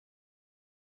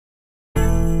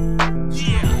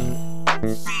Feel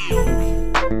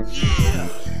me, yeah.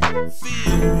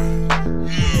 Feel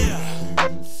me, yeah.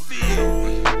 Feel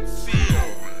me, feel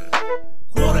me.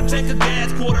 Quarter tank of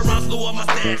gas, quarter ounce low on my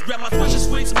stash. Grab my Swisher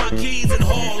Sweets, my keys, and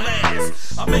haul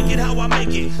ass. I make it how I make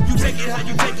it. You take it how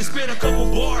you take it. Spit a couple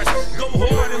bars, go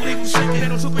hard and leave them shaking. Ain't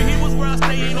no superheroes where I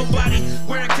stay, ain't nobody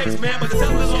wearing capes, man. But the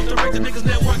tell is off the break, the niggas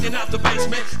networking out the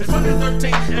basement. It's Friday the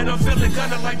 13th, and I'm feeling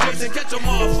kinda like Jason. Catch a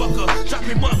motherfucker, chop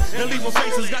him up, and leave him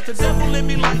faces. Got the devil in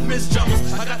me like Miss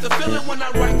Jones. I got the feeling when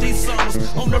I write these songs.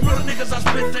 On the real niggas, I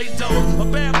spit they dome. A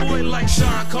bad boy like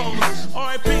Sean Combs.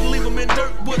 R.I.P. leave him in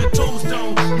dirt with a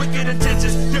tombstone. Wicked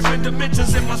intentions, different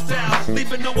dimensions in my style.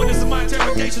 Leaving no witness in my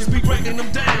interrogations, be breaking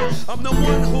them down. I'm the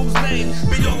one whose name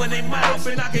be all in their mouth,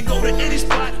 and I can go to any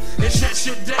spot and shut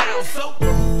shit down. So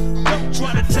don't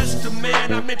try to test the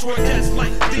man. I mentor guests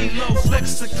like D-Lo,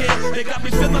 Flex again. They got me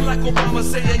feeling like Obama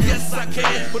saying yes I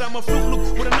can. But I'm a Fruit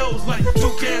Loop with a nose like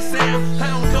Toucan Sam.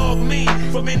 Hound dog me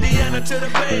from Indiana to the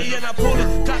Bay, and I pull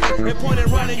it, cock it, and point it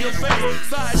right in your face.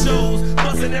 Side shows,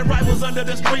 busting their rivals under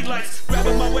the street lights.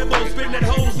 Grabbing my webos, spinning that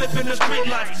hoes, lifting the street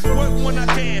lights. Work when I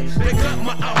can, they cut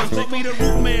my hours. Call me the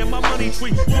root man, my money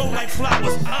tree grow like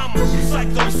flowers. I'm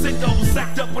psycho, sicko,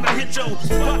 sacked up when I hit your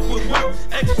spot with work.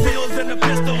 X-pills and the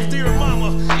pistols, dear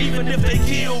mama. Even if they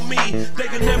kill me, they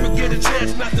can never get a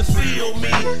chance not to feel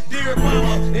me. Dear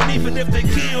mama, and even if they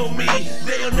kill me,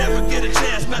 they'll never get a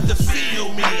chance not to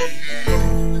feel me.